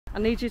I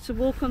need you to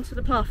walk onto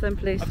the path then,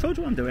 please. I've told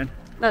you what I'm doing.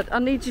 No, I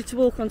need you to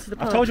walk onto the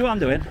path. I've told you what I'm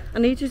doing. I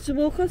need you to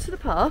walk onto the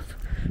path,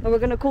 and we're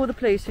going to call the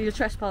police for your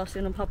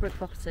trespassing on public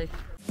property.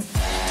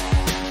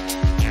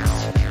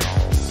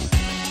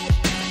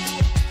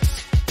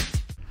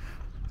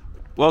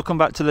 Welcome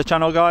back to the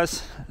channel,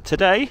 guys.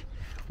 Today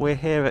we're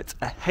here at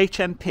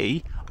HM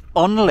Prison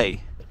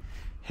Onley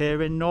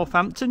here in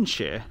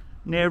Northamptonshire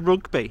near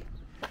Rugby.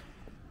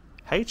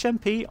 HM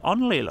Prison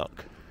Onley,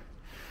 look.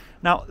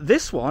 Now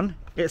this one,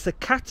 it's a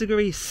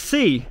category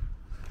C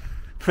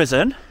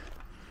prison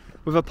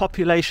with a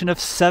population of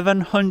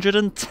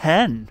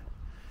 710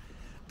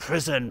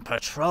 prison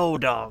patrol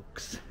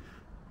dogs.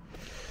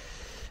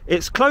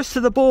 It's close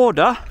to the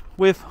border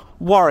with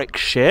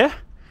Warwickshire,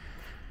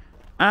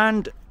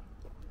 and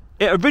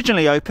it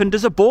originally opened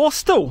as a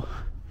borstal,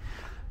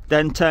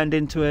 then turned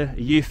into a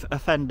youth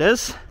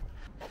offenders,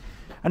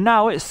 and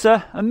now it's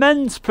a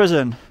men's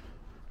prison.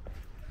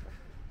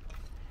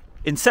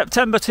 In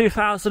September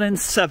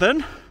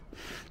 2007,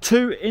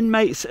 2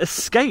 inmates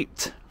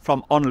escaped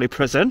from Onley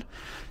Prison,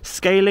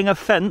 scaling a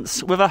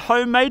fence with a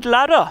homemade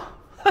ladder.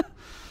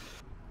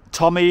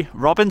 Tommy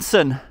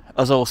Robinson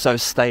has also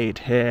stayed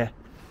here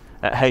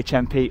at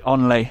HM Prison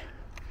Onley.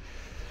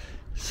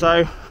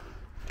 So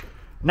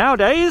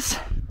nowadays,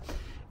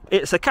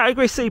 it's a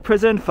category C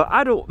prison for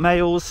adult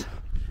males,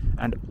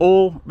 and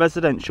all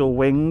residential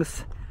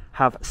wings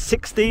have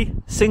 60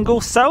 single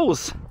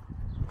cells.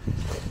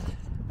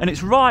 And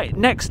it's right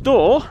next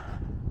door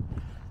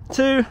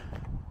to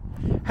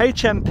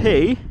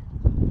HMP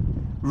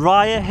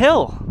Rye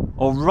Hill,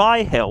 or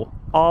Rye Hill,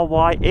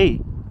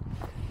 R-Y-E.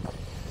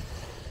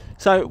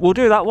 So we'll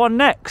do that one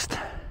next.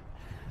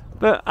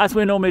 But as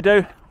we normally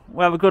do,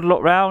 we'll have a good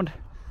look round,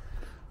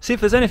 see if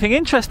there's anything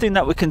interesting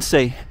that we can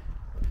see.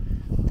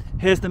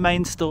 Here's the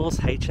main stores,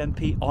 HM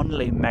Prison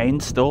Onley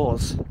main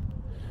stores.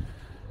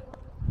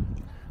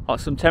 Got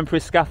some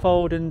temporary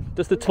scaffold and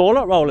just the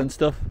toilet roll and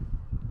stuff.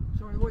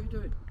 Sorry, what are you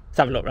doing? Let's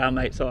have a look round,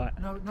 mate, it's alright.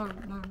 No.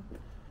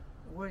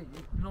 Wait,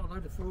 you're not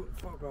allowed to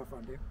photograph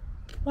around here.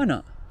 Why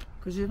not?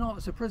 Because you're not,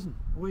 it's a prison.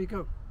 Away you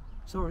go.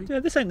 Sorry. Yeah,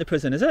 this ain't the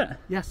prison, is it?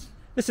 Yes.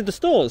 This is the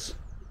stores.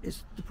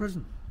 It's the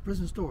prison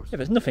stores. Yeah,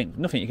 there's nothing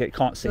you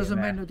can't see. Doesn't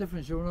make no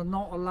difference. You're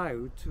not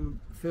allowed to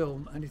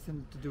film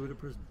anything to do with a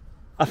prison.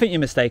 I think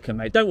you're mistaken,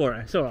 mate. Don't worry,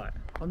 it's alright.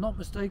 I'm not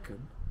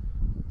mistaken.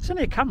 It's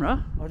only a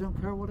camera. I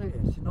don't care what it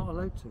is. You're not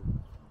allowed to.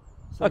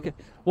 So Okay,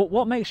 well,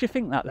 what makes you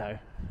think that, though?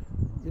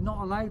 you're not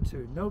allowed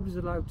to. Nobody's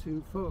allowed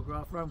to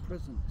photograph around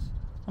prisons.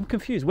 I'm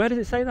confused. Where does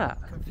it say that?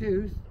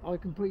 Confused? I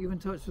can put you in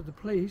touch with the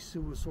police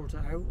who will sort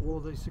it out,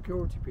 or the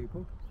security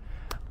people.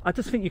 I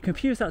just think you're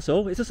confused, that's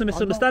all. It's just a I'm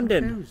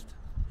misunderstanding. not confused.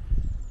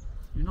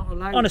 You're not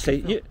allowed.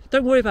 Honestly, to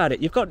don't worry about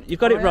it. You've got it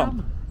wrong. I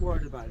am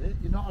worried about it.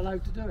 You're not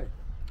allowed to do it.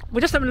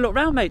 We're just having a look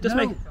round, mate. Just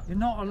No, make. you're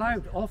not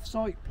allowed.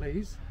 Off-site,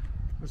 please.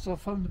 Or I'll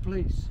phone the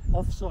police.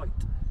 Off-site.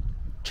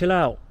 Chill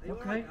out.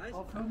 Okay,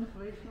 I'll phone the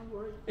police. Don't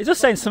worry. It's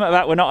just saying something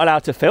about we're not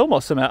allowed to film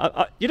or something.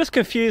 You're just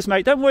confused,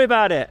 mate. Don't worry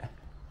about it.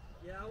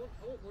 Yeah, I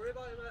won't worry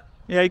about it, mate.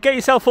 Yeah, you get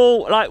yourself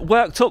all like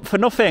worked up for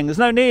nothing. There's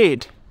no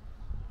need.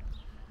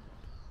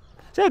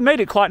 So they've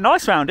made it quite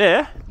nice round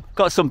here.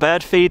 Got some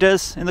bird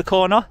feeders in the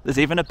corner. There's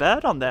even a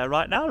bird on there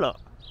right now, look.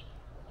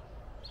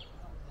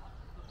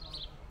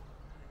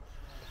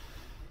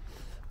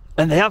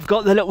 And they have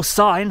got the little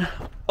sign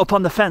up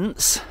on the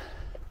fence.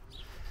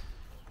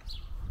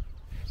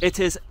 It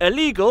is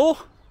illegal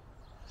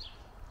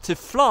to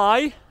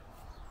fly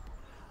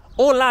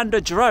or land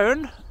a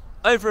drone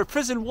over a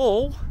prison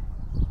wall.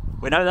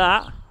 We know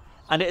that.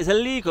 And it is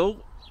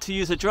illegal to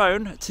use a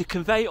drone to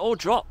convey or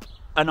drop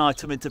an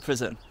item into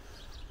prison.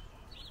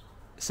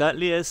 It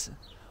certainly is.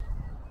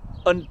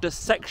 Under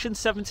Section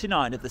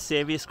 79 of the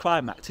Serious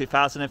Crime Act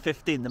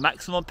 2015, the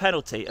maximum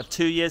penalty of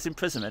 2 years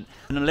imprisonment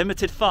and a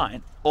limited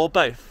fine, or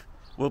both,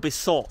 will be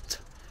sought.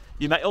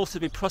 You may also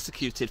be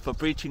prosecuted for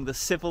breaching the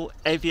Civil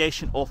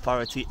Aviation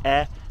Authority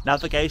Air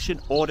Navigation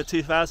Order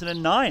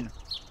 2009.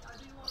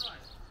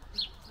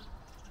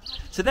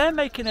 So they're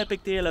making a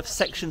big deal of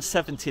Section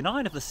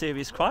 79 of the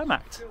Serious Crime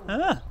Act.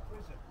 Ah,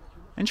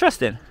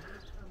 interesting.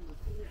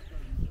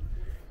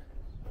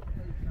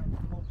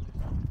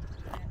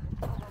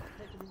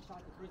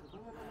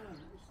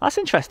 That's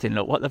interesting,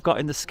 look, what they've got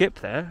in the skip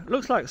there.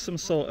 Looks like some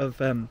sort of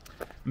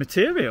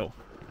material.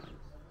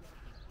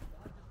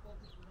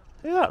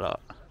 See that, look?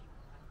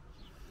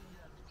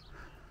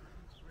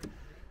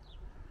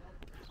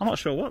 I'm not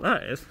sure what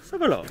that is. Let's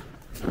have a look.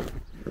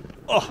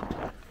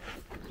 Oh!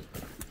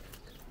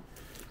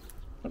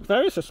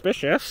 Very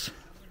suspicious.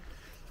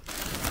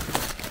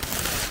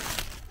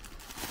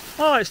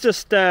 Oh, it's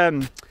just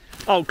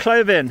old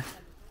clothing.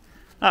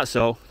 That's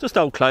all. Just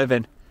old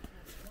clothing.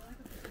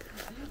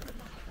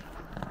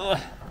 Ugh.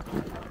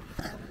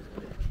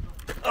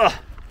 Ugh.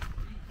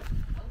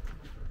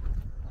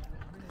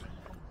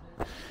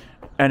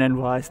 And then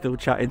why still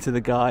chatting to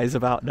the guys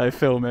about no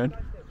filming.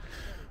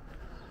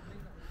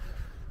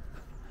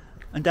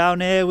 And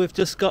down here we've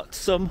just got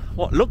some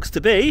what looks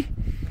to be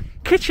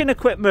kitchen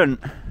equipment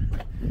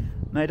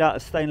made out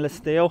of stainless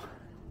steel.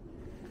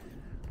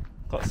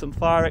 Got some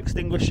fire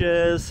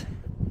extinguishers,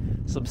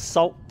 some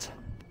salt,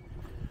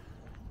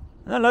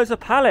 and then loads of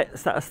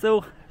pallets that are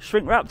still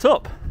shrink wrapped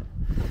up.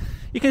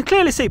 You can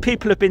clearly see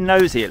people have been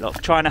nosy,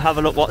 look, trying to have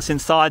a look what's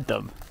inside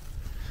them.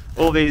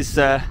 All these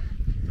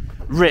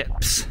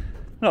rips.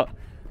 Look,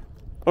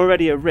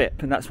 already a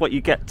rip, and that's what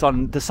you get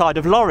on the side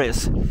of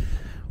lorries,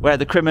 where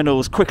the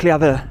criminals quickly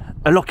have a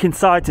look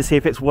inside to see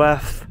if it's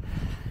worth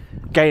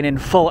gaining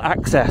full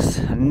access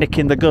and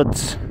nicking the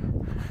goods.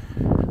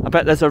 I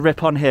bet there's a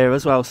rip on here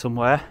as well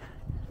somewhere.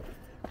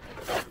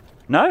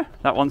 No,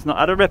 that one's not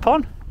had a rip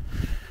on.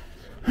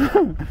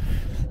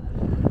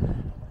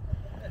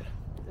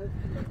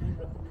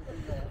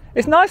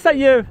 It's nice that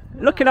you're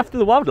looking after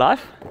the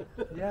wildlife.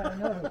 Yeah, I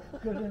know.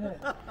 Good, isn't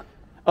it?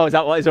 Oh, is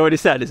that what he's already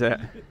said, is it?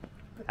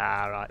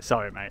 Ah, right.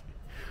 Sorry, mate.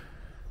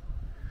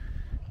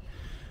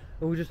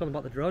 We were just on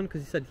about the drone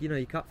because he said, you know,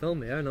 you can't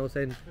film here, and I was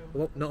saying,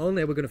 well, not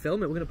only are we going to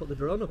film it, we're going to put the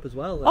drone up as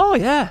well. And, Oh,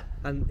 yeah.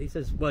 and he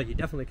says, well, you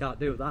definitely can't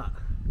do that.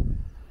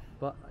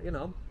 But you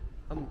know,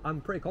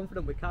 I'm pretty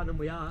confident we can, and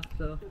we are.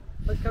 So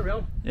let's carry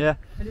on. Yeah.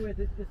 Anyway,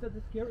 they said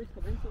the security's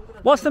coming. So we're gonna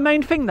What's the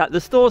main thing that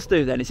the stores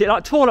do then? Is it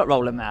like toilet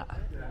roll and that?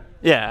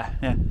 Yeah,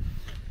 yeah.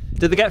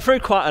 Do they get through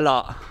quite a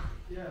lot?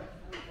 Yeah.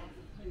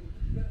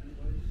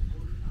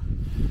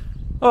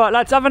 All right,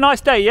 lads, have a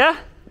nice day, yeah?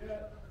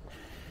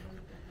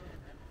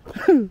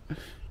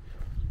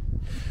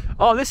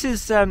 Oh, this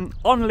is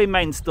Onley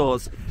main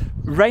stores.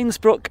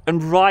 Rainsbrook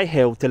and Rye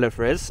Hill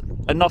deliveries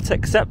are not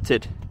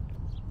accepted.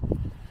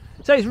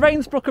 So is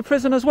Rainsbrook a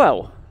prison as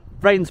well?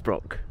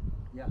 Rainsbrook?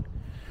 Yeah.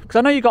 Because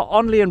I know you got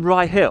Onley and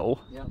Rye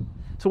Hill. Yeah.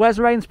 So where's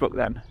Rainsbrook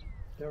then?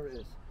 There it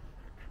is.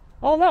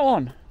 Oh, that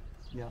one.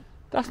 Yeah.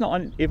 That's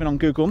not even on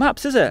Google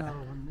Maps, is it? No,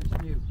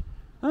 it's new.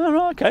 Oh,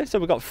 right, okay. So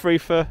we've got 3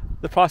 for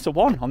the price of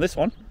 1 on this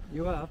one.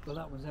 You have, but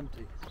that one's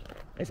empty.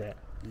 Is it?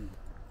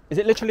 Is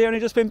it literally only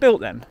just been built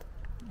then?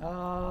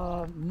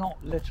 Not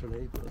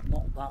literally, but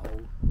not that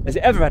old. Has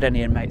it ever had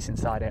any inmates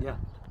inside it? Yeah.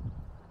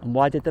 And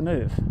why did they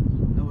move?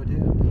 No idea.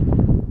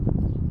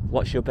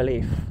 What's your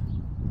belief?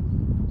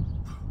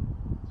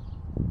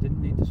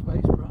 Didn't need the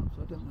space, perhaps.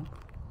 I don't know.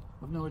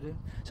 I've no idea.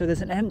 So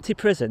there's an empty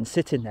prison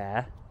sitting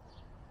there,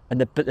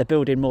 and they're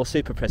building more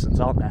super prisons,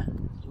 aren't there?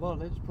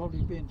 Well, it's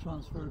probably being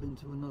transferred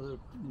into another,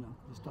 you know,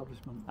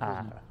 establishment.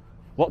 Prison.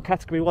 What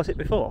category was it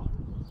before?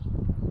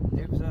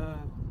 It was a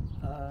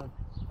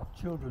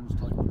children's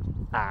type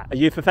prison. Are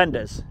youth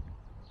offenders?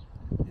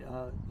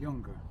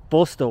 Younger.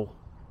 Borstal?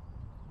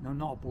 No,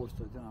 not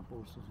Borstal. I don't have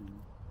Borstals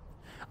anymore.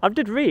 I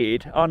did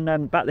read on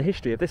about the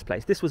history of this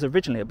place. This was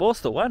originally a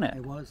Borstal, wasn't it?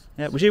 It was.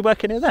 Yeah. Was you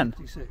working here then?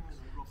 66.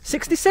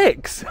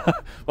 66?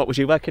 What, was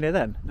you working here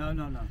then? No,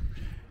 no, no.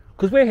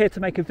 Because we're here to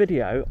make a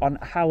video on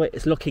how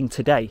it's looking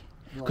today.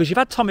 Because Right. you've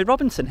had Tommy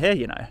Robinson here,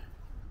 you know.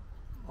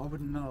 I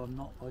wouldn't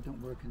know. I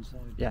don't work inside.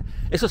 Yeah.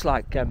 It's just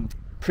like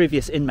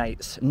previous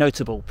inmates,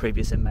 notable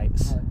previous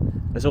inmates. Right.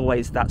 There's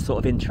always that sort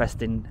of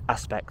interesting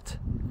aspect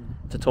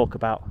to talk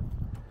about.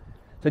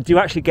 So do you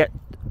actually get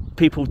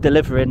people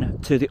delivering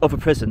to the other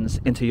prisons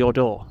into your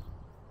door?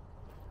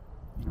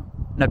 No.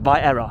 No,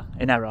 by error,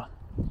 in error.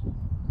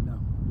 No.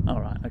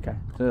 All right, okay.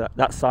 So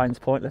that sign's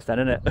pointless then,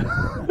 isn't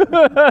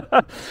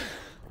it?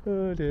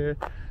 Oh dear.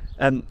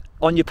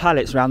 On your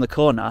pallets around the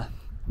corner,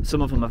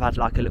 some of them have had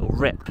like a little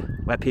rip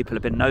where people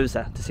have been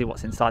noser to see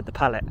what's inside the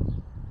pallet.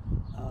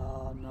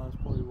 No,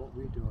 it's probably what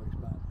we do, I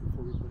expect,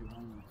 before we put it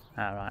on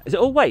there. All right. Is it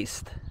all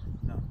waste?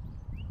 No.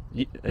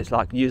 It's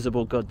like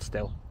usable goods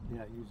still.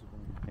 Yeah, usable.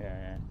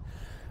 Yeah.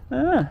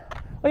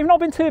 Well, you've not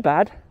been too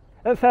bad.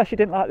 At first you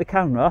didn't like the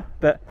camera,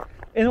 but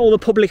in all the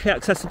publicly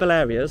accessible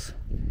areas,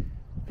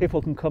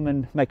 people can come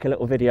and make a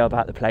little video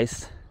about the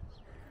place.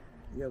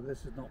 Yeah, but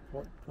this is not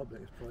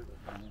public, it's private.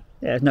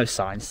 Yeah, there's no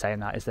signs saying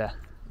that, is there?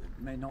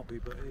 It may not be,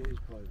 but it is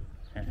private.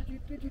 Yeah.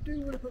 Did you do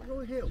one up at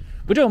Roy Hill?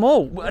 We do them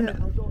all.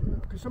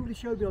 Because somebody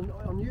showed me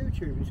on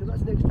YouTube and said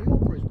that's next to your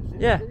prison, isn't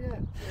it? Yeah. I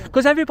said,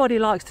 Because everybody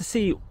likes to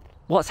see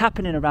what's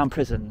happening around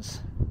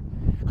prisons.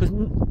 Because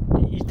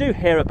you do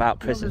hear about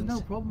prisons. Well,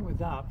 there's no problem with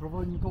that,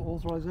 providing you've got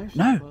authorisation.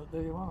 No. But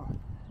there you are.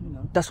 You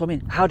know. That's what I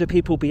mean. How do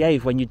people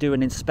behave when you do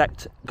an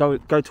go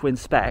to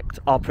inspect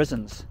our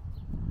prisons?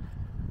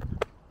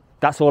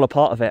 That's all a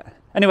part of it.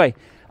 Anyway,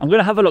 I'm going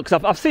to have a look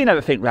because I've seen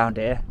everything round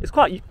here. It's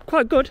quite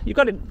good. You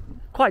got it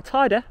quite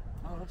tidy.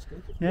 Oh, that's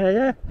good.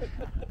 Yeah.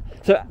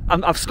 So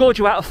I've scored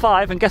you out of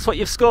 5, and guess what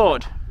you've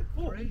scored?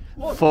 4.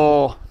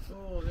 Oh,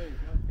 there you go.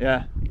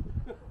 Yeah.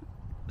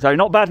 So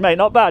not bad, mate.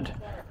 Not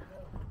bad.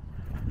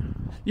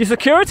 Your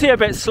security a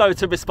bit slow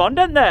to respond,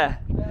 aren't they? Yeah,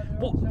 there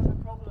What? is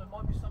a problem. There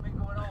might be something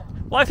going on.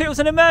 What if it was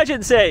an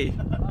emergency?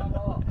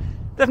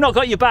 They've not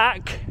got your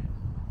back.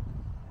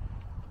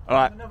 All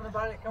right. Nothing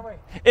about it, can we?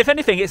 If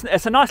anything,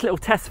 it's a nice little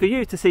test for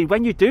you to see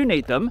when you do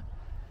need them.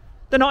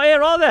 They're not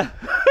here, are they?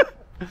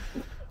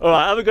 All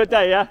right, have a good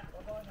day, yeah?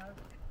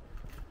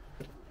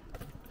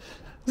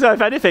 So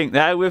if anything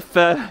there, we've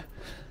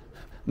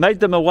made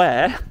them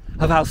aware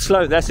of how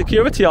slow their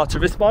security are to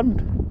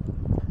respond.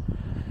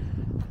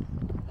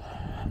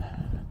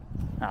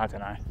 I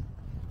don't know.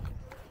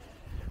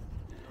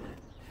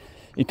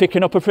 You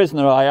picking up a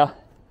prisoner, are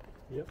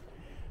you? Yep.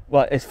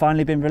 Well, it's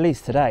finally been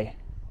released today.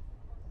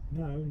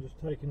 No, I'm just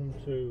taking them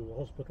to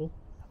hospital.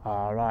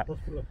 All right.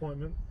 Hospital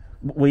appointment.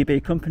 Will you be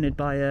accompanied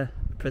by a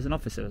prison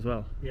officer as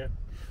well? Yeah.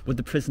 Would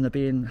the prisoner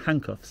be in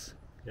handcuffs?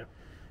 Yeah.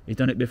 You've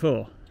done it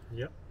before?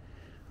 Yeah.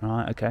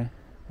 Right, okay.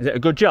 Is it a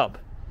good job?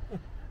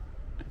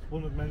 It's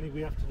one of many we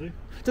have to do.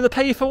 Do they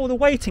pay you for all the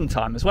waiting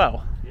time as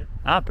well? Yeah.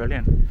 Ah,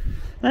 brilliant.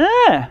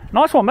 Yeah,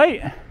 nice one,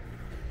 mate.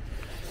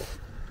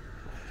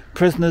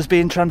 Prisoners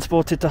being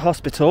transported to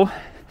hospital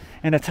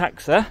in a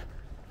taxi.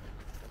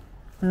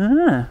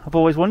 Ah, I've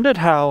always wondered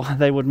how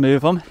they would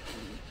move them.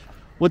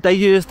 Would they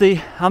use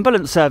the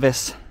ambulance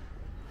service?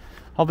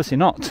 Obviously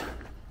not.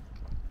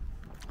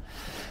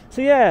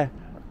 So yeah,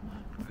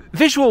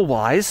 visual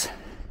wise,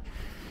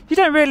 you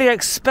don't really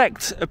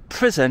expect a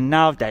prison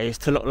nowadays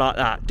to look like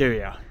that, do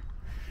you?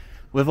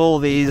 With all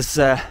these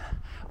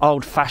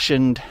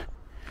old-fashioned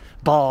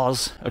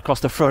bars across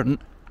the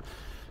front.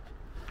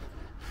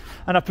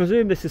 And I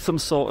presume this is some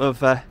sort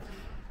of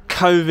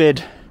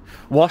COVID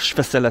wash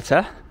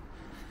facility.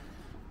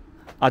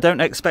 I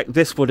don't expect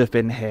this would have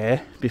been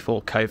here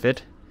before COVID.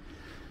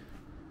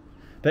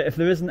 But if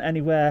there isn't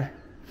anywhere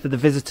for the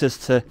visitors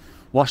to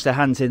wash their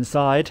hands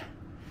inside,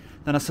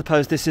 then I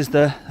suppose this is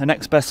the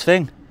next best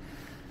thing.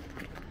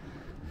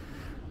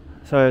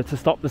 So to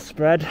stop the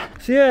spread.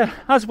 So yeah,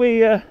 as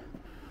we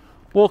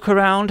walk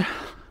around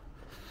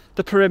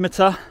the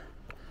perimeter,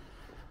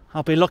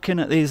 I'll be looking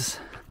at these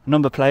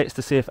number plates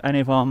to see if any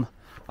of them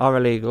are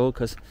illegal,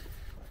 because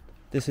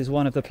this is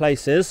one of the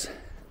places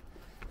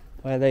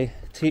where they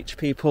teach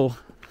people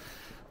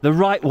the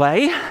right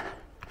way,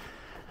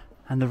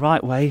 and the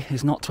right way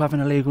is not to have an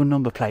illegal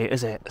number plate,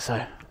 is it?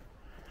 So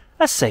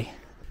let's see.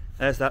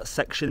 There's that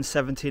section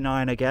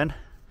 79 again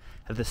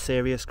of the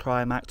Serious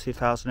Crime Act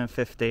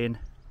 2015.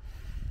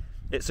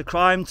 It's a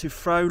crime to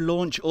throw,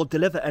 launch or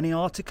deliver any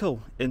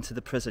article into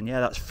the prison.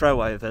 Yeah, that's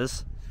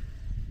throwovers.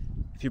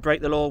 If you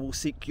break the law, we'll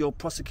seek your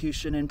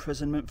prosecution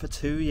imprisonment for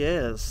 2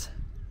 years.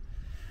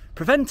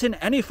 Preventing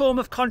any form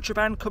of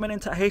contraband coming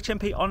into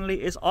HMP Onley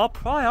is our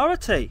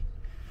priority,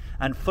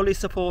 and fully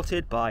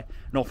supported by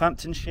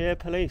Northamptonshire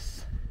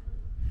Police.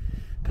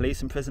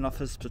 Police and prison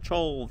officers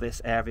patrol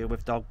this area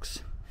with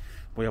dogs.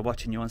 We are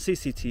watching you on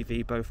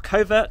CCTV, both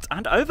covert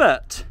and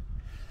overt,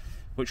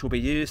 which will be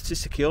used to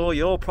secure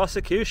your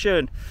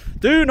prosecution.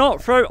 Do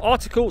not throw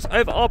articles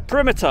over our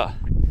perimeter.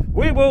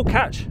 We will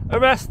catch,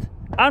 arrest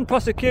and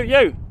prosecute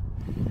you.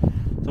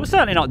 So we're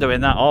certainly not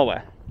doing that, are we?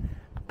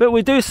 But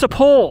we do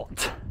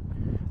support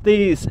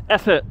these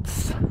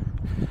efforts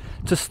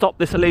to stop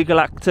this illegal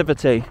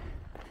activity,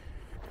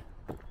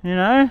 you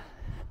know?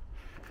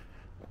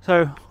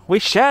 So we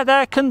share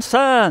their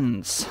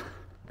concerns.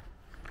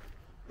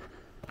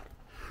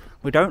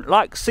 We don't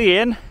like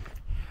seeing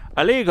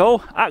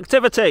illegal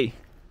activity.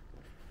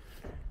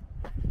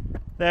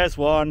 There's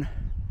one,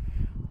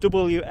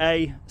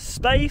 WA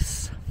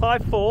space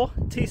 54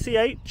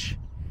 TCH,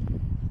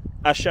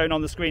 as shown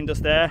on the screen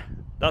just there.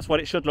 That's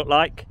what it should look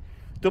like.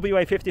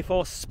 WA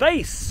 54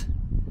 space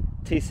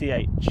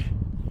TCH.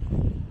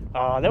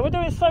 Oh, they were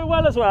doing so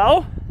well as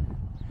well.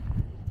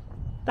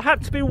 There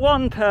had to be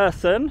one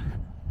person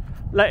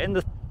letting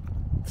the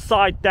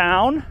side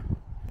down.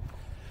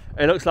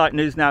 It looks like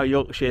News Now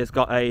Yorkshire's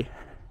got a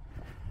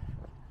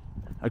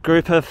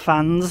group of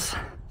fans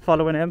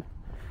following him.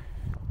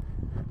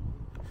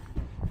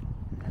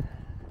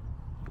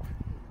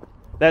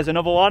 There's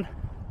another one.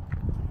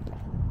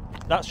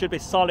 That should be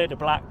solid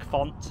black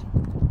font.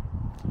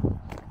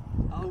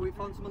 Oh, we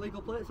found some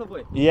illegal plates, have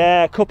we?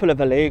 Yeah, a couple of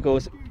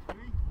illegals.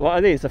 What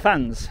are these? The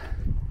fans?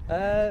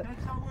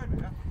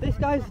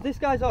 This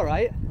guy's all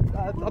right.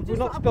 I've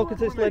not spoken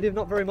to this lady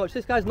not very much.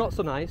 This guy's not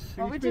so nice.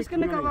 Well, we're just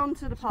going to go on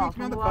to the path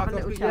and we'll have a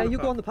little chat. Yeah, you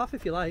go on the path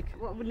if you like.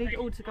 Well, we need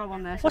all to go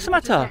on there. So What's the we'll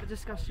just matter? have a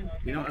discussion.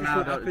 You're not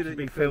allowed to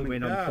be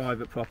filming on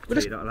private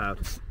property. You're not allowed.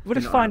 We're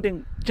just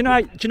finding. Do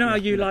you know how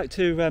you like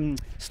to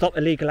stop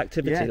illegal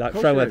activity, like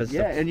of course throwovers? you do.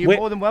 Yeah, and you're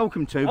more than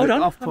welcome to. Hold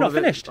on, off I'm not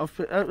private-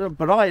 finished.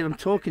 But I am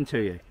talking to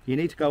you. You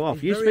need to go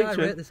off. You speak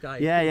to him. This guy.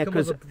 Yeah, Come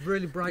because with a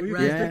really bright yeah,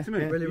 red, yeah.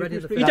 really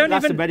ready to. You don't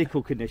that's even- a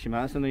medical condition,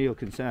 man. That's none of your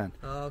concern.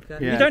 Oh, okay.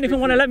 Yeah. You don't even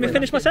want to let me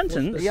finish my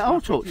sentence? Yeah,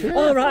 I'll talk to you.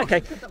 Oh, right, okay.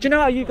 Do you know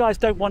how you guys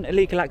don't want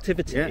illegal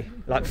activity? Yeah.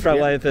 Like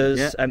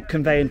throwovers, Yeah.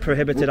 conveying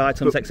prohibited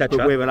items, But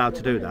etc. we're allowed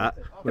to do that.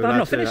 We're But I'm allowed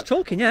not to do finished that.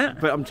 talking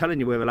yet. But I'm telling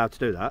you, we're allowed to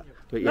do that.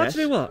 But Allowed yes. to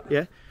do what?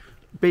 Yeah.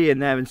 Be in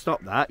there and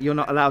stop that. You're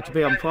not allowed to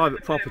be on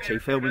private property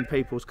filming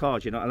people's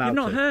cars. You're not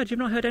allowed You've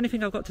not heard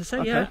anything I've got to say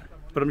Okay. yet.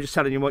 But I'm just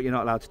telling you what you're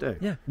not allowed to do.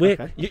 Yeah,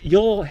 Okay.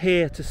 you're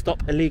here to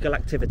stop illegal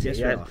activity. Yes,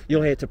 we yeah, are.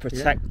 you're here to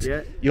protect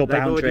your They've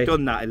boundary. already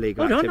done that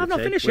illegal Hold on, activity. I've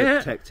not finished we're yet.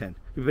 protecting.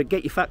 But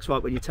get your facts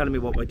right when you're telling me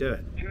what we're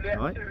doing.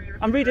 Right?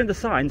 I'm reading the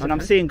signs and I'm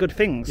Okay. seeing good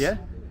things. Yeah,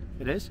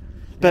 it is.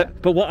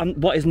 But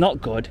what is not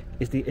good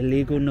is the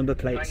illegal number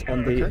plates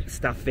on the Okay.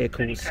 staff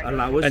vehicles.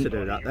 Allow us And- to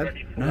do that then.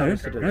 Allow No,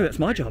 us to do no, that. that's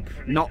my job.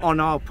 Not on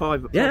our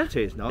private Yeah,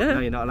 property, it's not. yeah. No,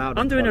 you're not allowed.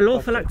 I'm on doing a private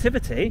lawful property.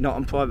 activity. Not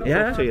on private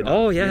Yeah. property. You're not.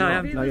 Oh, yeah, You're I not.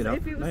 am. If it No, was, you're not.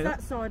 if it was No, you're that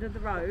not. side of the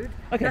road,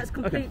 Okay, that's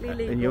okay. completely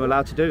legal. And you're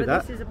allowed to do but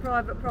that. This is a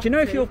private property. Do you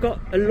know if you've got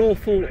a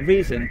lawful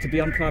reason to be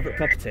on private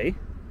property?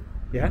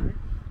 Yeah.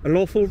 a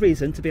lawful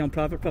reason to be on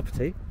private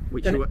property,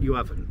 Which then you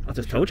haven't. I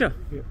just told you.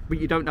 But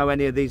you don't know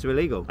any of these are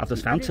illegal. I've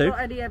just found Have you two. got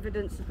any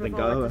evidence to Then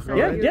provide go. to say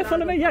Yeah, you're yeah, follow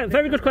allowed me. on Yeah, public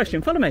very good property?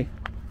 question. Follow me.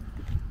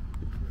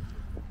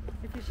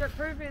 If you should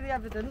prove me the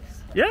evidence.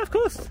 Yeah, of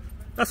course.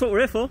 That's what we're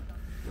here for.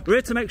 We're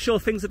here to make sure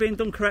things are being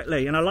done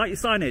correctly, and I like your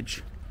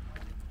signage.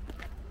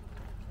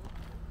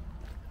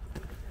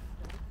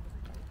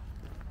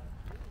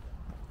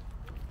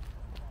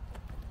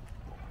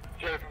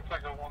 Jerry from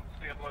Tango 1,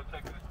 CFLO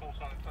taking this call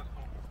sign and test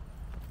call.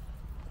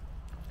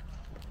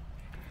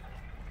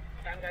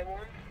 Tango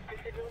 1,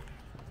 signal.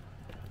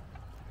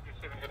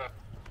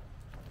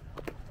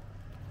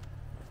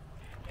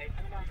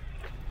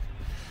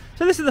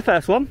 So this is the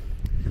first one.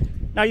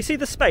 Now you see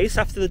the space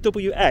after the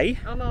WA.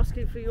 I'm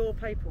asking for your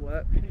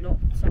paperwork, not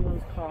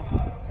someone's car.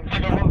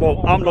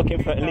 Well, I'm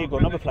looking for illegal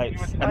number plates,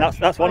 and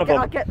that's one of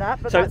them. I get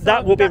that, but so that's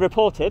that will be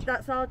reported.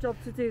 That's our job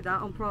to do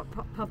that on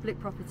public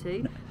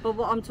property. But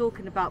what I'm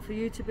talking about, for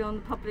you to be on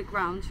the public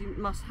grounds, you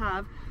must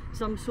have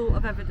some sort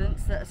of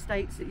evidence that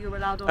states that you're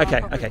allowed on our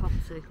public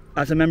property.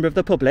 As a member of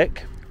the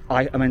public,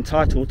 I am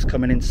entitled to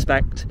come and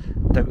inspect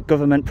the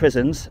government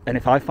prisons, and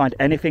if I find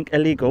anything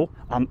illegal,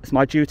 it's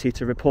my duty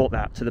to report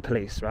that to the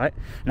police, right?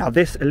 Now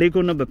this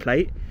illegal number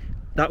plate,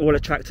 that will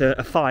attract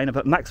a fine of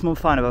a maximum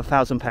fine of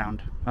 £1,000,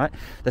 right?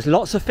 There's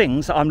lots of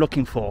things that I'm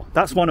looking for.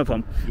 That's one of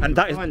them. And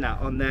that is find that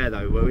on there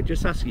though, where we're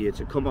just asking you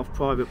to come off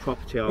private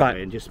property, aren't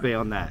we, and just be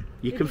on there.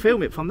 You can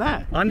film it from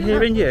there. I'm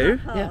hearing you.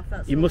 Yeah.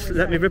 You must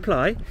let me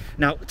reply.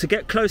 Now, to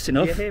get close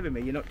enough. You're hearing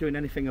me, you're not doing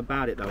anything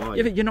about it though, are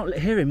Yeah, you? but you're not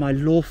hearing my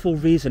lawful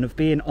reason of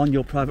being on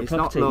your private It's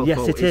property. not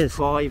lawful, Yes, it is. it's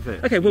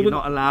private. Okay, well, you're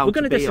not allowed we're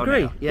going to be on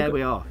disagree. it. Yeah,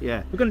 we are,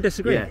 yeah. We're going to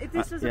disagree. Yeah. If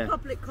this was yeah. a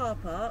public car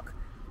park,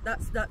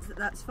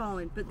 that's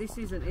fine. But this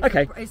isn't. It's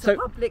Okay, it's so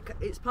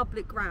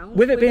public ground.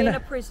 with it being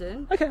within a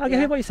prison. Okay, I can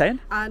hear what you're saying.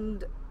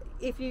 And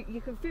if you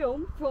can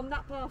film from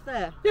that path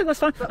there. Yeah, that's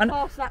fine. But And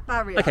past that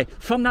barrier. okay,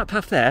 from that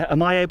path there,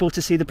 am I able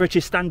to see the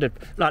British standard?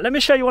 Like, let me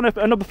show you on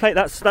a number plate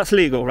that's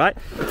legal, right?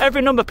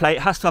 Every number plate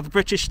has to have a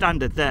British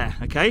standard there,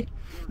 okay?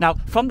 Now,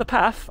 from the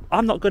path,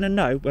 I'm not going to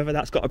know whether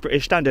that's got a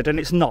British standard, and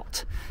it's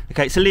not.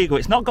 Okay, it's illegal.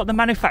 It's not got the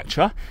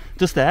manufacturer,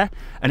 just there,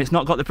 and it's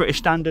not got the British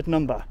standard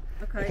number.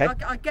 Okay,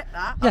 I get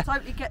that. Yeah. I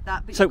totally get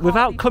that. But So you can't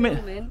without be coming-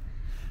 filming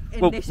in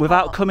well, this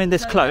without park. coming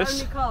this So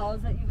close- The only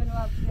cars that you're going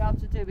to be able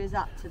to do is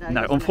that today.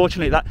 No, isn't it?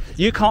 unfortunately, that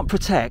you can't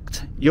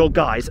protect your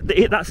guys.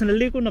 That's an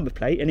illegal number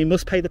plate, and he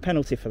must pay the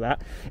penalty for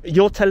that.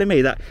 You're telling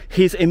me that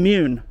he's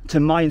immune to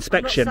my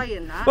inspection. I'm not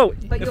saying that. Well,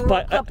 but you're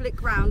by, on public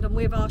ground, and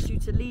we've asked you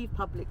to leave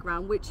public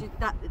ground, which is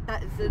that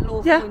is the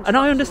lawful. yeah, and I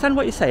instruction. understand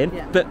what you're saying,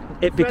 Yeah. but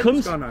it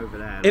becomes gone over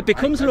there, it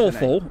becomes hasn't it?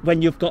 lawful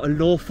when you've got a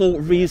lawful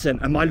reason,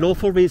 and my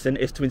lawful reason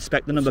is to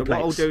inspect the number So plates.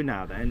 what I'll do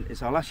now then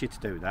is I'll ask you to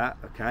do that,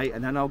 okay,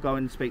 and then I'll go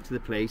and speak to the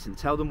police and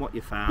tell them what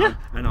you found, Yeah.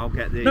 and I'll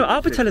get the. No,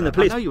 I'll be telling the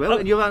police. I know you will.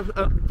 And you'll have,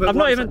 but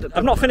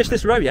I've not finished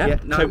this row yet. Yeah,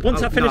 no, so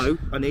once I finish, no,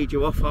 I need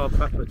you off our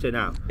property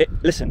now.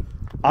 Listen,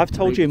 I've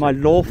told you my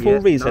lawful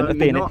reason of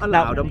being you're not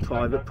allowed on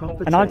private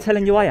property. and I'm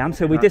telling you I am.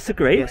 So we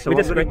disagree. Yeah, so we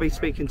I'm disagree. going to be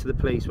speaking to the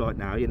police right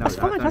now. You know That's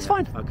that, fine. don't That's you?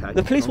 fine. Okay.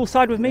 The police will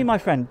side with me, my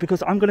friend,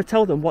 because I'm going to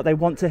tell them what they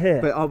want to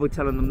hear. But I'll be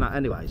telling them that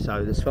anyway,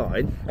 so that's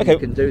fine. Okay. You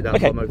can do that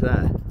Okay. from over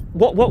there.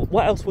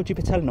 What else would you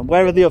be telling them?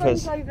 Where are the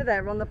others? Friends over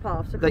there on the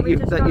path. So That can we you-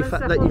 just that go you and fa-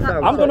 step that on you that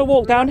found. I'm going to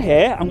walk down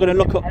here. I'm going to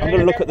look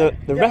at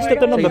the rest of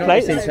the number you're not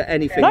plates. listening to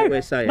anything no, that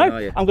we're saying, no.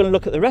 are you? I'm going to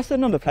look at the rest of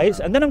the number plates,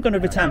 and then I'm going to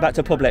return back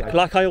to public,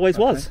 like I always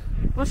was.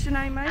 What's your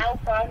name, mate?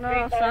 Can I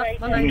ask that?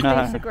 My name's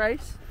No. Lisa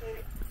Grace.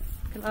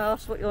 Can I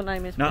ask what your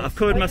name is? No, please? I've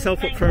covered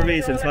myself up for a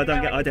reason, so I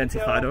don't get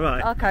identified. All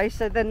right. Okay,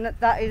 so then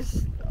that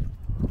is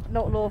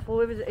not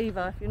lawful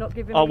either. If you're not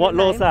giving Oh, me what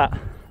your law's name, that?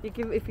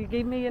 if you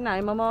give me your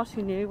name, I'm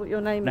asking you what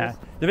your name No, is.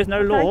 there is no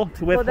Okay? law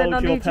to Well, then withhold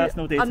I your need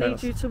personal I details.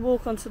 need you to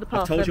walk onto the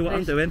path. I've told you then, what I'm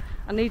please. doing.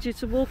 I need you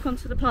to walk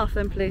onto the path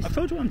then, please. I've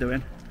told you what I'm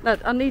doing. No,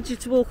 I need you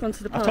to walk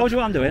onto the path. I've told you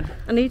what I'm doing.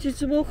 I need you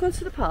to walk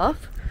onto the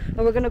path, and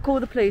we're going to call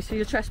the police for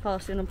you're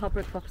trespassing on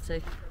public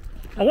property.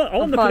 I want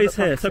the private police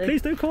here, so property.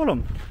 please do call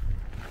them.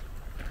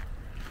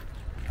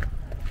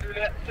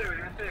 Juliet 2, you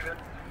receiving?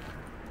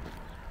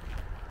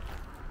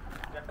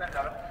 Yes, I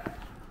got it.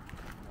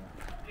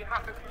 You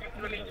happy for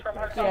you to release from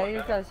hotel? Yeah,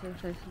 you guys can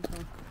say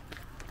something.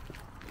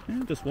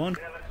 Yeah, just one.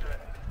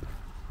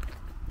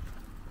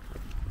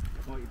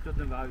 Well, you've done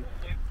the road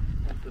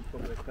onto the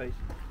public space.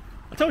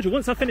 I told you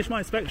once I finish my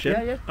inspection,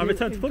 Yeah, yeah, I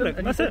return to you've public. done-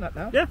 and That's you've it. done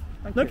that now? Yeah,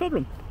 Thank no you.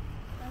 problem.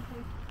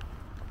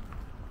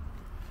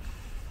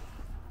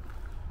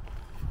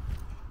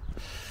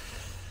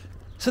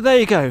 So there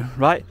you go,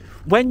 right?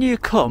 When you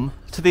come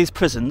to these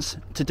prisons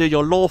to do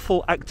your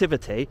lawful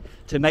activity,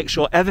 to make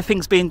sure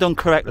everything's being done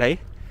correctly,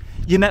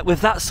 you're met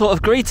with that sort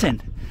of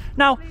greeting.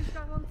 Now, Please go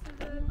on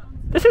to the...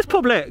 this is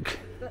public.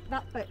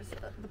 That bit's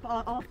the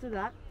part after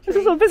that. This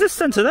is a business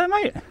centre there,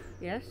 mate.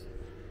 Yes.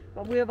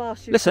 But we have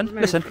asked you Listen, to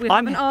move. listen, We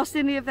I'm- haven't asked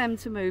any of them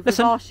to move.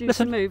 Listen, We've asked you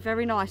listen. to move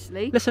very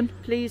nicely. Listen.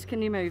 Please,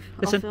 can you move?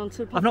 Listen,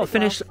 Onto I've not public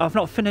finished. path. I've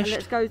not And finished.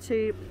 let's go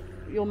to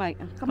your mate.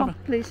 Come on,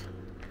 please.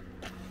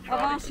 I've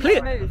asked you Please.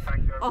 to move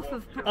off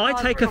of I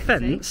private take property.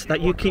 offence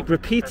that you keep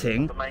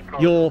repeating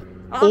your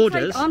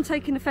orders. I'm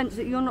taking offence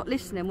that you're not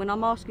listening when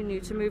I'm asking you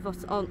to move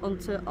us off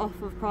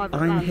of private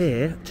land. I'm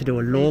here to do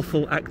a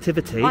lawful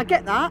activity. I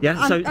get that.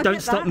 Yeah, so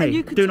don't stop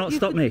me. Do not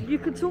stop me. You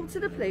can talk to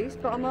the police,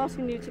 but I'm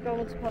asking you to go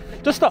onto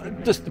public. Just stop.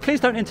 Just please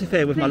don't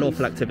interfere with my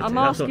lawful activity. I'm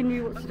asking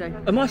you what to do.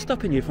 Am I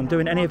stopping you from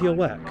doing any of your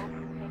work?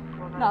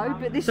 No,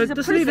 but this is a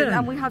prison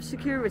and we have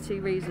security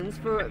reasons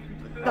for.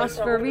 That's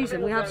for a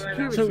reason. We have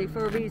security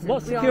for a reason.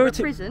 What we are a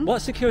prison.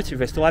 What security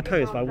risk do I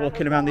pose by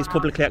walking around these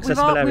publicly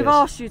accessible areas? We've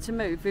asked you to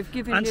move. We've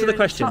given Answer you the an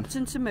question.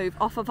 instruction to move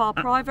off of our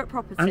private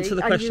property, Answer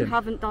the question. and you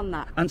haven't done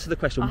that. Answer the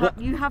question.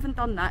 You haven't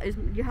done that.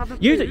 You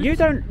haven't. You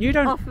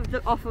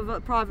don't. Off of a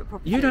private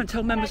property. You don't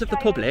tell members of the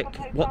public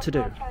what to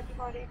do.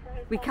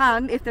 We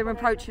can if they're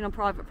encroaching on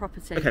private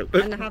property and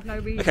they have no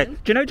reason. Okay. Do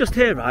you know just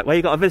here, right, where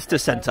you got a visitor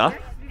centre?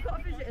 You've got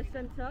a visitor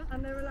centre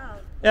and they're allowed.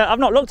 Yeah, I've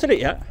not looked at it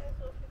yet.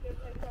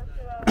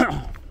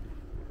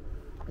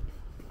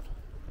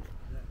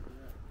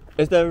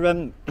 Is there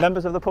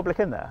members of the public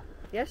in there?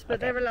 Yes, but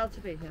they're allowed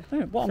to be here.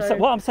 Yeah,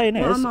 what I'm saying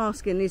is... What I'm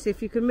asking is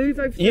if you can move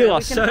over You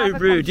are so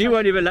rude. You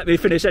won't even let me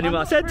finish any of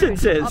my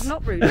sentences. I'm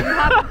not rude. You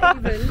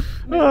haven't even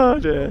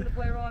moved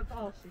where I've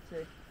asked you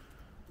to.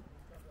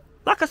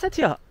 Like I said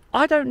to you,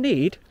 I don't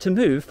need to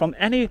move from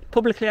any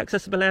publicly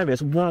accessible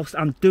areas whilst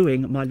I'm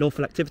doing my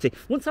lawful activity.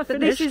 Once I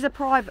finish... But this is a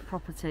private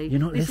property. You're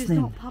not listening.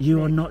 Is not public.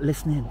 You are not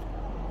listening.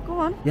 Go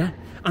on. Yeah?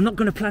 I'm not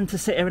going to plan to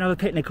sit here and have a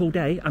picnic all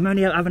day. I'm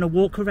only out having a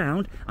walk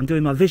around. I'm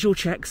doing my visual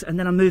checks and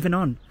then I'm moving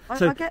on.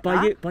 I get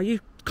that. By you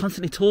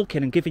constantly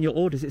talking and giving your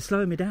orders, it's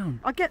slowing me down.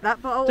 I get that,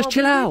 but I'll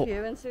chill out.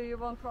 you until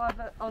you're on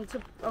private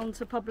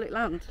onto public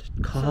land.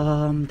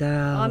 Calm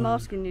down. I'm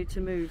asking you to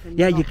move. And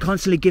you're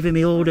constantly giving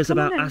me orders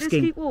about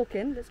asking. Let's keep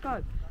walking. Let's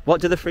go.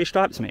 What do the 3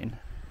 stripes mean?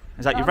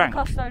 Is that your rank?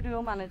 I'm a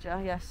custodial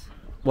manager. Yes.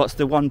 What's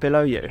the one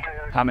below you?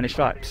 How many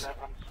stripes?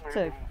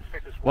 2.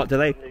 What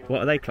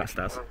are they classed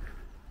as?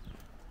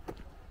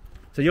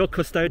 So you're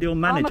custodial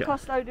manager? I'm a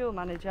custodial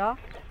manager.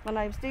 My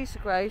name's Disa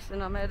Grace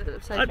and I'm head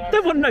of safety. I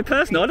don't want to know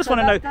personal, I just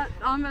want to know...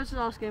 I'm just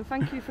asking,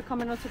 thank you for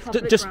coming onto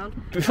public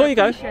ground. Before you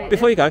go,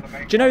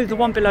 do you know the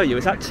one below you,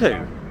 is that 2?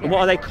 And what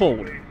are they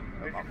called?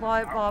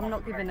 Well, I'm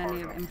not giving any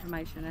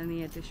information,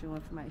 any additional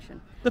information.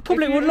 The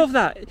public would love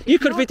that. You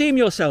could redeem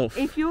yourself.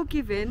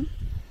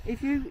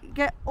 If you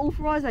get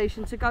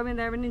authorisation to go in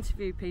there and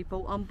interview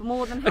people, I'm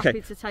more than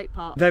happy to take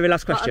part. Very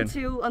last question.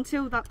 But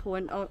until that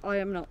point, I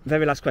am not.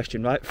 Very last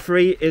question, right?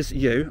 3 is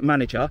you,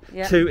 manager.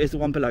 Yeah. 2 is the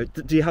one below.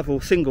 Do you have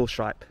a single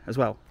stripe as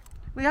well?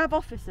 We have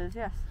officers,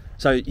 yes.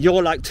 So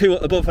you're like 2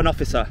 above an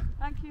officer.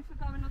 Thank you for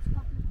going on to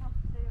public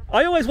property.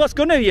 I always was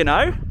gonna, you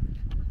know.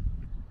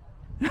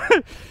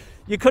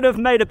 You could have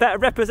made a better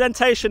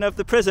representation of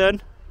the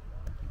prison.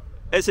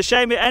 It's a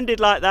shame it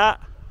ended like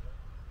that.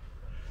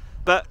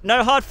 But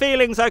no hard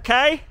feelings,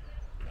 okay?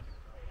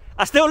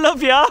 I still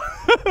love ya.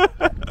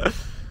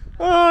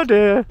 Oh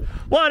dear.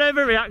 What an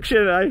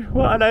overreaction, eh?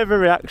 What an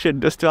overreaction,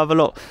 just to have a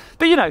look.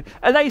 But you know,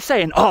 are they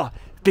saying, oh,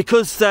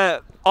 because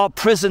our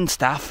prison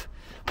staff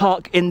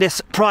park in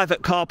this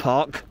private car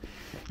park,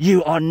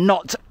 you are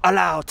not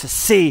allowed to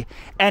see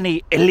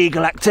any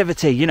illegal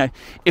activity? You know,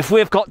 if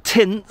we've got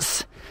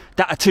tints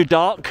that are too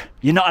dark,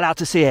 you're not allowed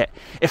to see it.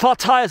 If our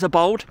tyres are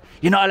bold,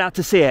 you're not allowed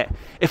to see it.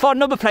 If our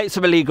number plates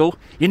are illegal,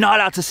 you're not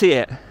allowed to see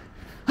it.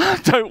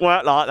 Don't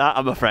work like that,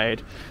 I'm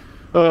afraid.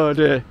 Oh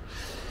dear.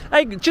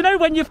 Hey, do you know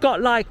when you've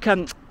got like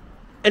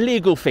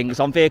illegal things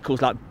on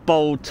vehicles, like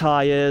bold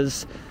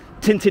tyres,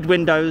 tinted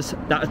windows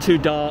that are too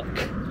dark?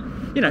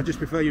 You know, I just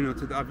prefer, you know,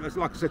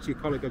 like I said to your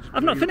colleague,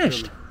 I've not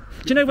finished.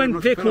 Do you know when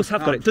vehicles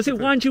have got it? Does it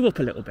wind you up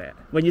a little bit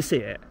when you see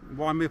it?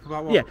 Wind me up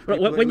about what? Yeah, right,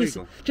 when you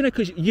do you know,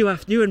 because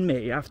you and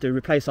me have to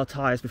replace our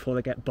tyres before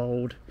they get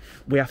bold.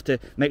 We have to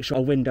make sure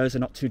our windows are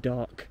not too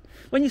dark.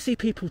 When you see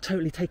people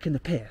totally taking the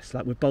piss,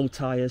 like with bold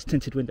tyres,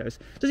 tinted windows,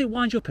 does it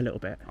wind you up a little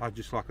bit? I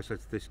just, like I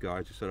said to this guy,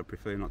 I just said I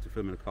prefer not to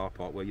film in a car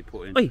park where you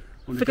put in... Oi,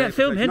 forget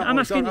filming, I'm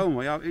asking...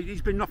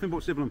 He's been nothing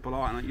but civil and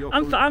polite.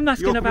 And I'm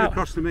asking about... You're coming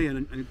across to me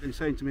and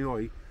saying to me,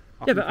 oi...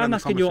 Yeah, but I'm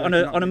asking you on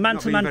a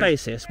man-to-man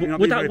basis.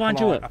 Would that wind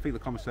you up? I think the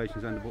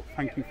conversation's ended, but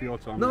thank you for your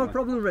time. No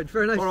problem, Rich.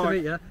 Very nice to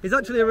meet you. He's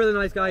actually a really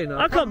nice guy, you know.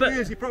 I can't, but...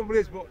 He probably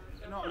is, but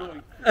not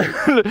annoying.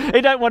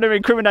 He don't want to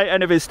incriminate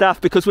any of his staff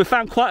because we've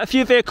found quite a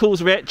few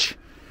vehicles, Rich.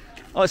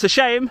 Oh, it's a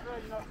shame.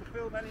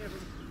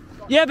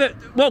 Yeah, but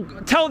well,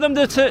 tell them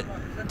not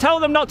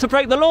to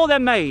break the law,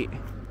 then, mate.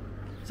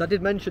 So I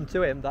did mention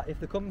to him that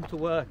if they come to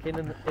work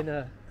in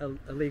a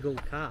illegal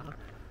car,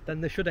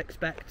 then they should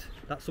expect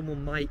that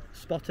someone might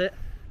spot it.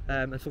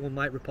 And someone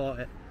might report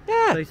it.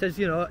 Yeah. So he says,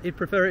 you know, he'd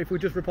prefer it if we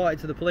just report it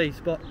to the police.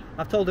 But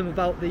I've told him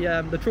about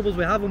the troubles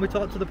we have when we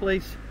talk to the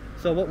police.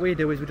 So what we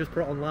do is we just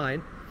put it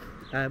online,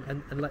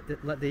 and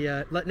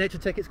let nature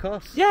take its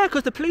course. Yeah,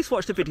 because the police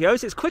watch the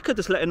videos. It's quicker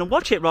just letting them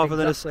watch it rather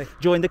than us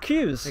join the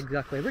queues.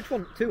 Exactly. Rich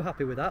wasn't too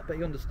happy with that, but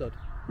he understood.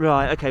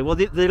 Right. Okay. Well,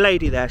 the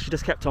lady there, she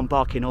just kept on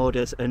barking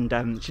orders, and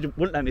she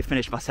wouldn't let me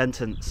finish my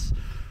sentence.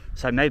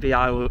 So maybe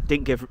I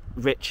didn't give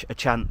Rich a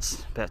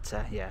chance, but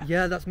yeah.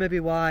 Yeah, that's maybe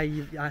why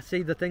I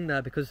see the thing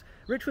there, because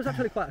Rich was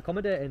actually quite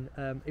accommodating.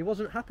 He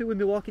wasn't happy with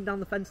me walking down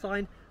the fence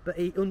line, but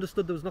he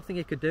understood there was nothing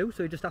he could do,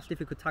 so he just asked if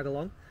he could tag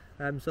along.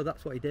 So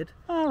that's what he did.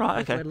 Oh,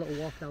 right, okay. I had a little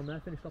walk down there,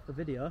 finished off the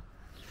video.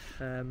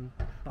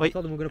 I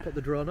told them we're going to put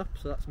the drone up,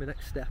 so that's my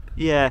next step.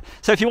 Yeah,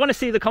 so if you want to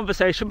see the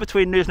conversation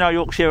between News Now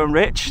Yorkshire and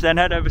Rich, then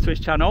head over to his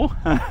channel.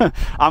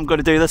 I'm going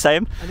to do the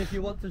same. And if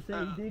you want to see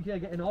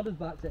DJ getting orders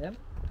back to him,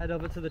 head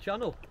over to the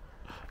channel.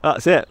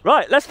 That's it.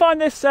 Right, let's find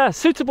this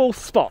suitable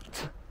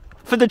spot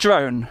for the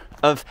drone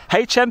of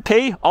HM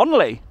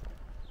Onley.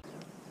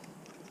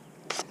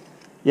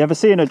 You ever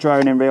seen a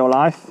drone in real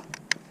life?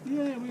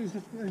 Yeah,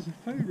 there's a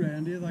food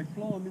round here, they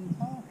fly them in the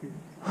park here.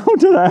 Oh,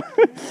 do they?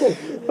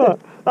 Oh,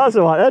 that's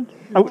all right then.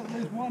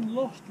 There's one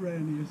lost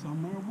round here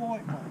somewhere, a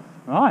white one.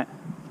 Right.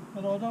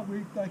 But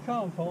they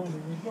can't find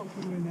it, we've got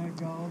to go in that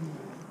garden.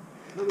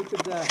 Maybe we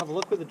could have a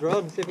look with the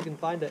drone and see if we can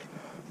find it.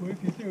 Well,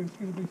 if you do, it's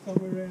going to be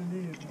somewhere around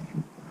here.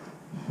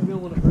 Maybe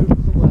on a roof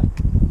somewhere.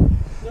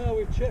 No,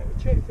 we've checked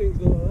things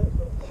like that,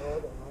 but I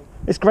don't know.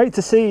 It's great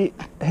to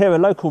hear a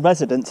local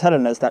resident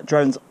telling us that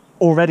drones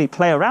already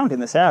play around in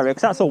this area,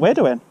 because that's all we're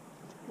doing.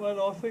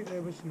 Well, I think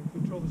there was some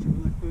controversy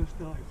when they first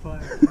started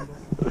playing.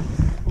 The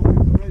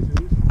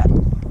residents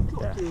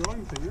got to do their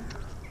own thing.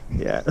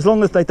 Yeah, as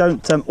long as they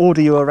don't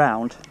order you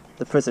around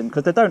the prison,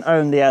 because they don't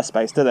own the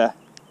airspace, do they?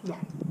 No,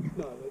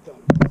 they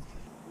don't.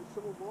 There's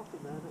someone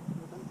walking there next to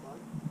the fence line.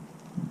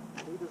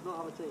 He does not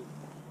have a team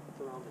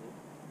surrounding him.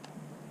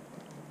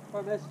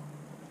 Right, miss?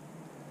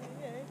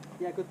 Are you?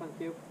 Yeah, good, thank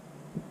you.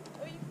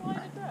 Are you flying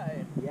a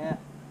drone? Yeah,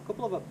 a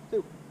couple of them, 2.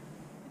 You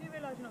do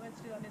realise you're not meant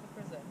to do that near the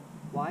prison?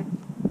 Why?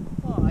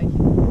 Why?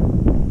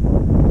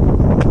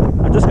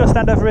 I'm just going to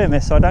stand over here,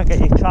 miss, so I don't get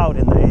your child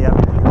in the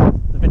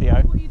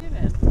video. What are you doing?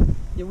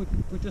 Yeah,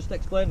 we just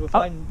explained we're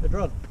flying a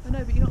drone. I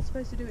know, but you're not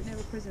supposed to do it near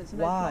a prison. It's a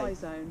Why? no-fly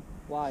zone.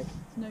 Why?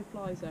 It's a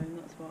no-fly zone,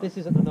 that's why. This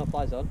isn't a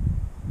no-fly zone.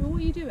 Well,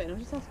 what are you doing? I'm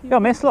just asking you. Yeah,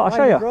 miss, look, I'll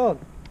show you. Drone?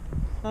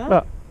 Huh?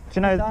 Look,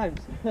 do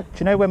Times.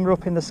 you know when we're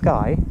up in the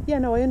sky? Yeah,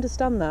 no, I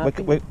understand that.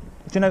 Do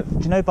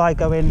you know by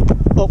going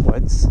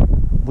upwards,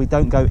 we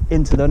don't go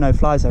into the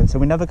no-fly zone, so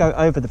we never go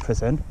over the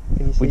prison.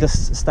 Can you see we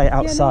just stay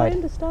outside. Yeah, no, I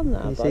understand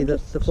that. Can you see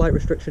that the flight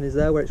restriction is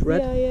there where it's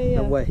red? Yeah.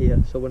 And we're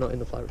here, so we're not in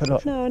the flight But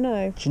look, restriction. No,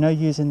 I know. do you know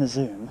using the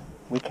zoom,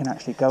 we can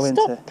actually go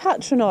Stop into...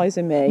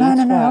 patronising me. No,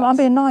 you I'm twat.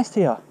 being nice to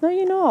you. No,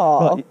 you're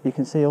not. Look, you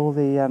can see all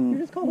the... You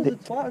just called us a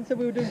twat and said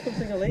we were doing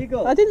something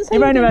illegal. I didn't say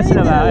You're you only did messing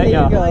anything about, ain't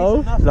you?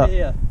 illegal. Look,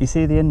 here. you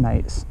see the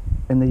inmates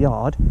in the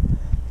yard?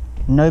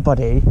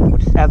 Nobody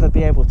would ever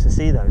be able to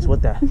see those,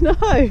 would there?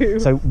 No.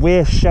 So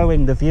we're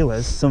showing the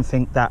viewers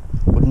something that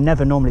would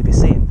never normally be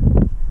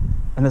seen.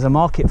 And there's a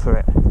market for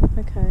it.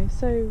 Okay,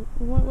 so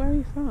where are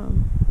you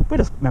from? We're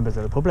just members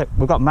of the public.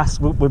 We've got masks,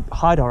 we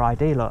hide our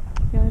ID, look.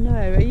 Yeah, I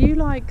know. Are you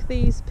like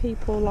these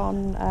people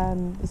on?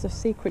 There's a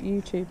secret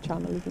YouTube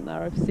channel, isn't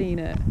there? I've seen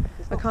it.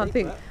 I can't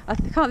think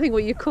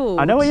what you're called.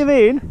 I know what you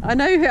mean. I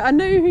know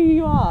who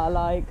you are.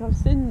 Like I've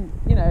seen,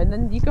 you know. And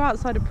then you go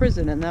outside a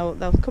prison, and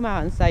they'll come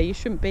out and say you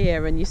shouldn't be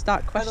here, and you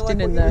start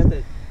questioning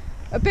them.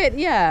 A bit,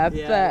 yeah.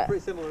 Yeah,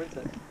 pretty similar, isn't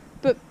it?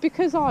 But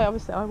because I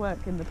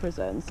work in the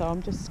prison, so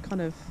I'm just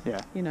kind of,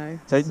 you know,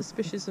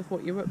 suspicious of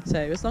what you're up to.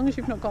 As long as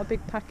you've not got a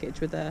big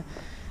package with a.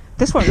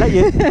 This won't let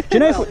you. Do you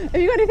know?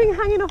 Have you got anything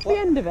hanging off the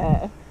end of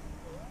it?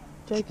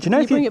 Jake, do you know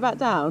can if you bring it back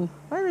down?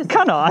 Where is it?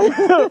 Can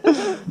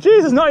I?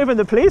 Jesus, not even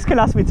the police can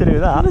ask me to do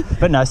that.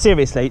 But no,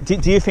 seriously,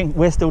 do you think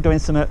we're still doing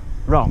something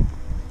wrong?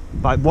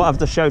 Like what I've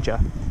just showed you?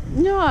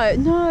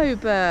 No,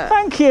 but.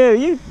 Thank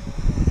you.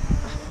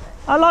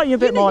 I like you a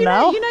bit more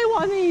now. You know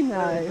what I mean,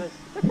 though.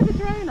 Look at the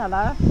drone,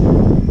 Ella.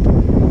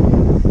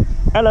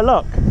 Ella,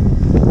 look.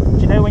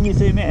 Do you know when you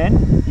zoom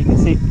in, you can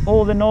see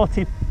all the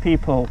naughty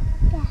people?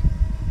 Yeah.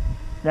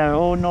 They're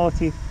all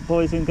naughty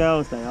boys and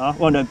girls, they are.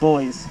 Well, no,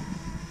 boys.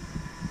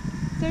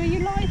 So are you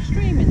live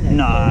streaming this?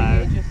 No. Or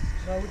are you just...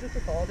 No, we're just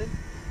recording.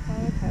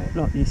 Oh, okay.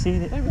 Look, you see...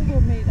 Don't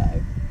record me,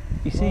 though.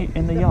 You see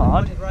in the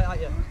yard? Right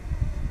at you.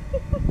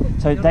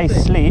 So they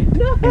sleep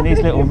in these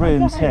little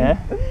rooms here.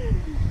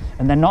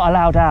 And they're not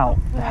allowed out.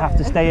 They have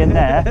to stay in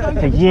there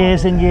for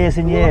years and years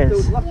and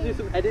years. We'll have to do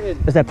some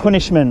editing. As their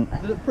punishment.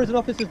 The prison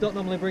officers don't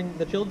normally bring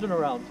the children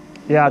around.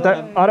 Yeah, I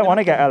don't want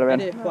to get Ella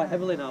in. Edit quite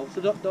heavily now,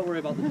 so don't worry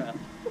about the child.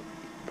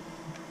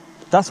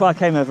 That's why I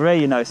came over here,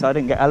 you know, so I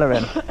didn't get Ella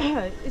in.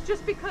 It's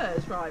just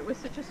because, right, we're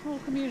such a small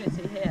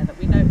community here that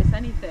we notice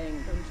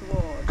anything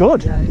untoward.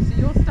 Good. You know? So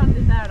you're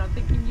standing there and I'm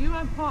thinking, you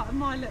aren't part of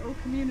my little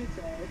community.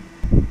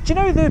 Do you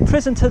know the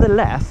prison to the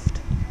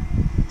left?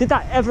 Did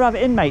that ever have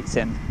inmates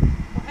in?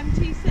 What,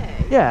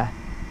 MTC? Yeah.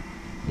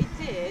 It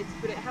did,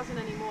 but it hasn't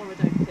anymore, I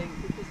don't think,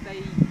 because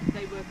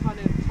they were kind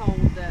of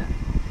told that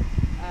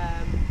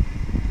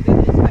they did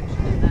an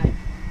inspection, didn't they?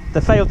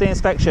 They failed the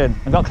inspection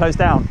and got closed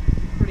down.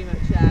 Pretty much,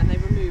 yeah, and they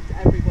removed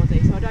everybody,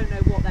 so I don't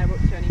know what they're up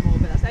to anymore,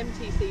 but that's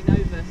MTC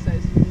Nova, so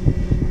it's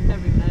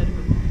never even heard of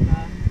them.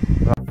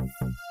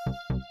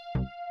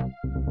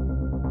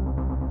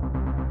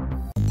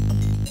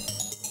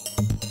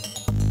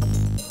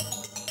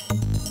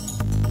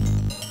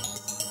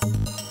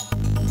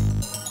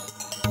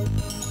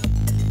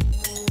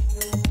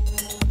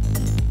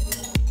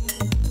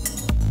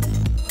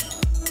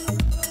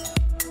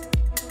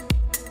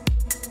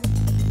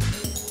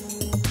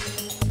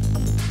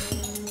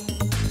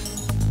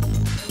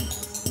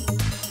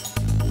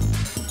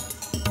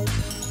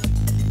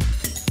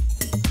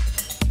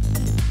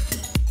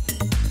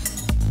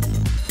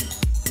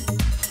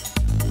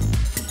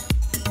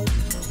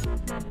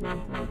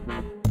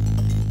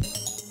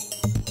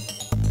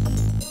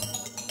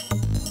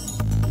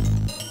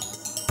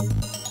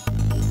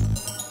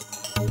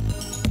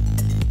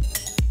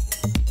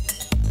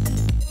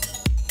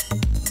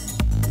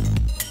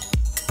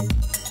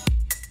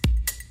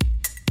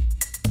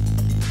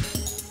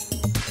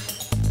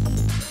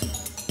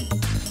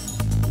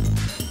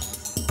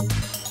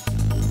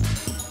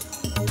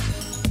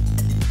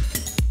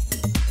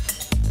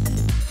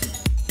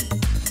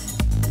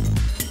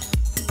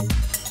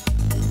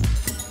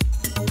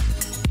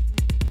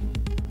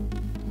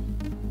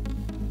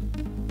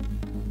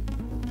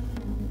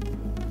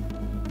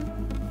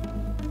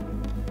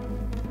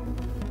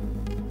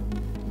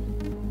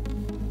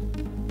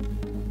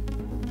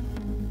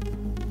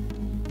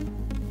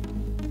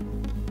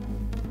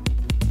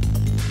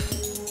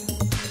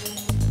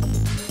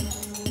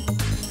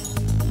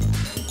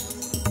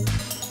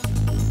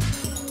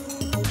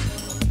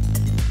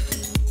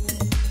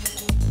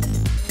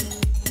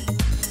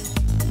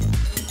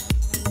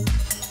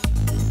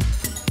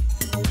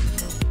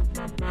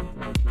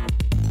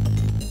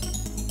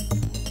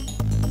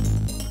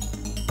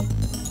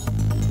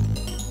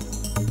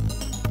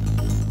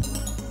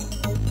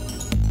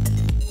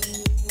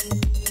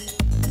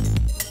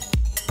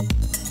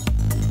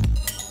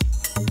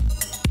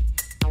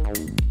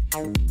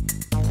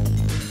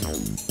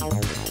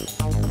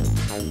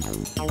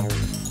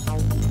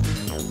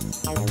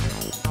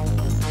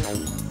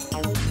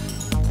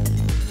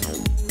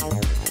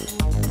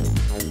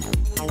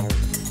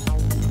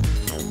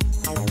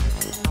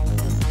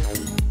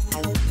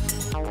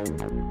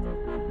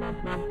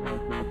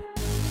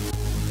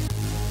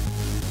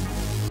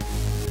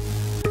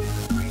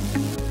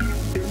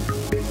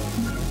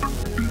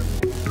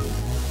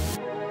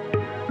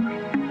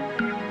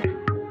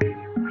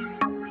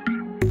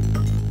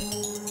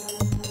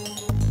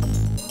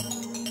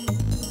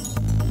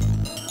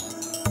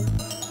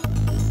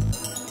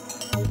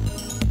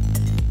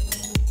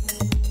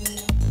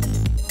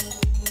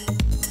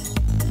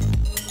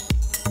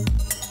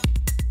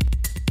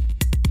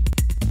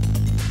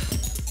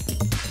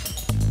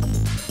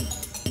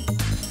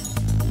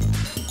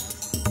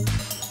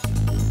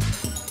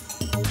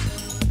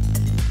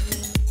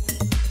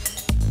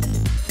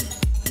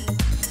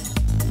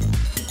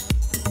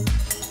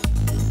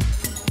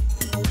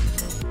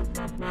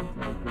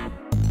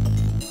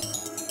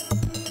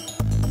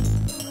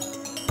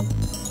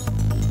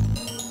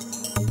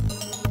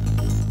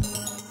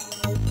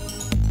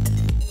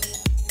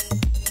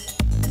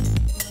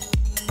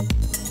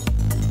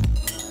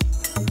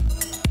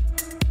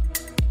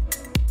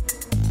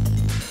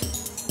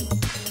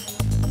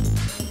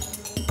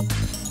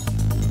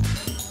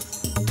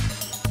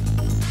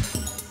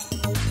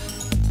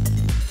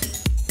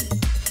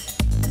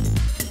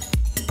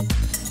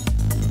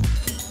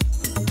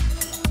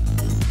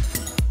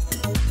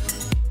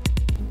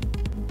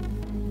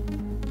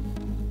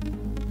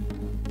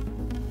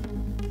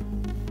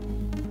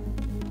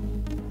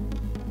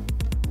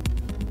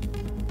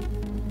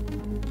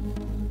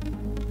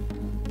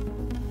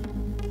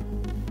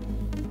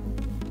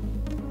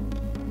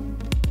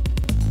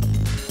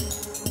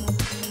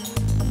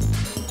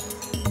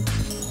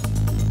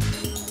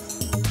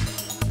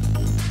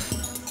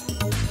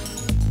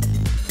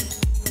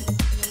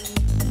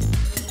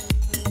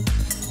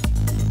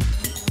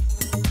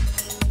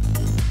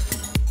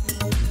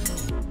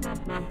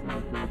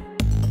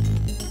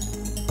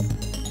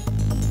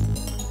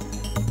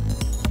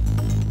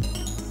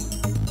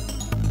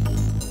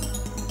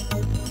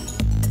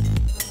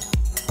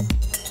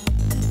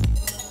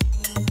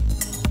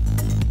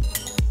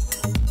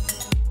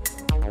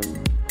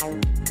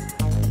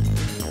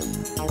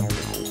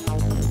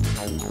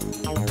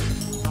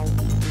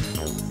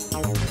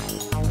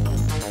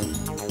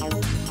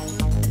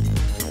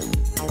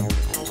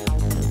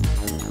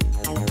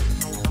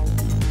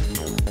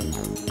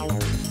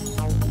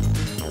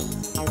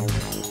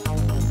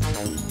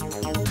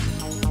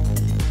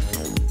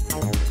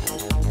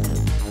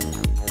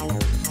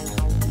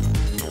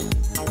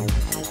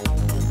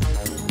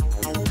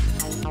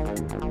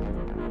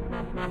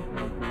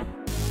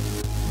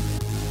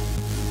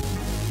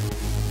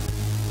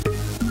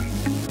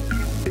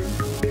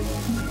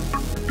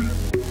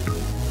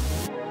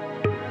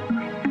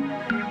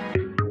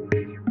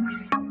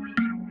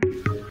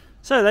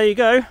 So there you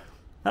go.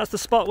 That's the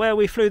spot where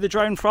we flew the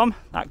drone from.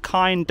 That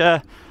kind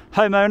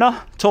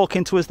homeowner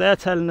talking to us there,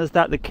 telling us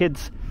that the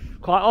kids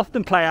quite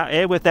often play out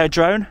here with their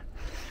drone,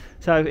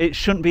 so it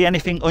shouldn't be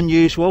anything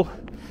unusual.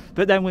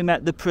 But then we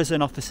met the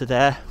prison officer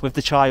there with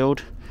the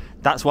child.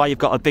 That's why you've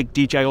got a big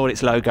DJ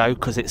Audits logo,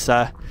 because it's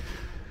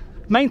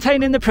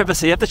maintaining the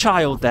privacy of the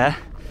child there.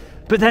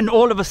 But then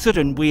all of a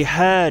sudden we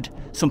heard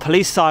some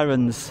police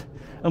sirens,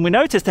 and we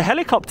noticed a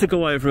helicopter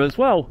go over as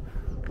well,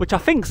 which I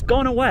think's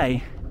gone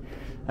away.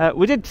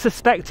 We did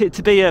suspect it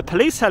to be a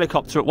police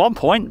helicopter at one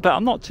point, but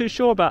I'm not too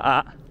sure about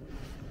that.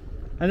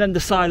 And then the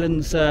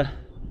sirens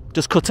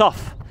just cut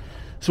off.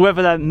 So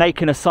whether they're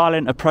making a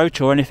silent approach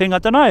or anything, I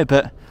don't know,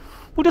 but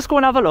we'll just go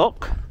and have a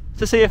look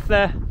to see if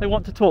they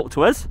want to talk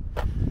to us.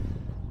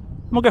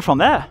 And we'll go from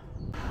there.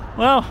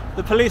 Well,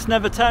 the police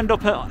never turned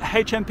up at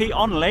HMP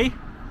Onley,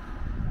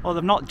 or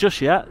they've not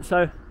just yet,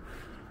 so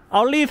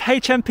I'll leave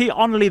HMP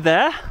Onley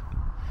there,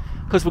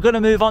 because we're going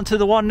to move on to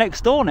the one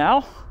next door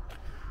now,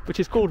 which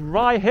is called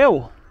Rye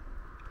Hill.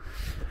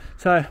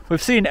 So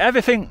we've seen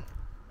everything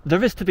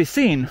there is to be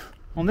seen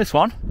on this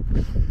one.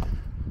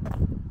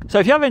 So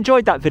if you have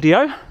enjoyed that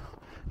video,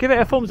 give it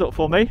a thumbs up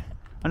for me,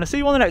 and I'll see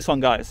you on the next one,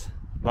 guys.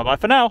 Bye bye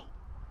for now.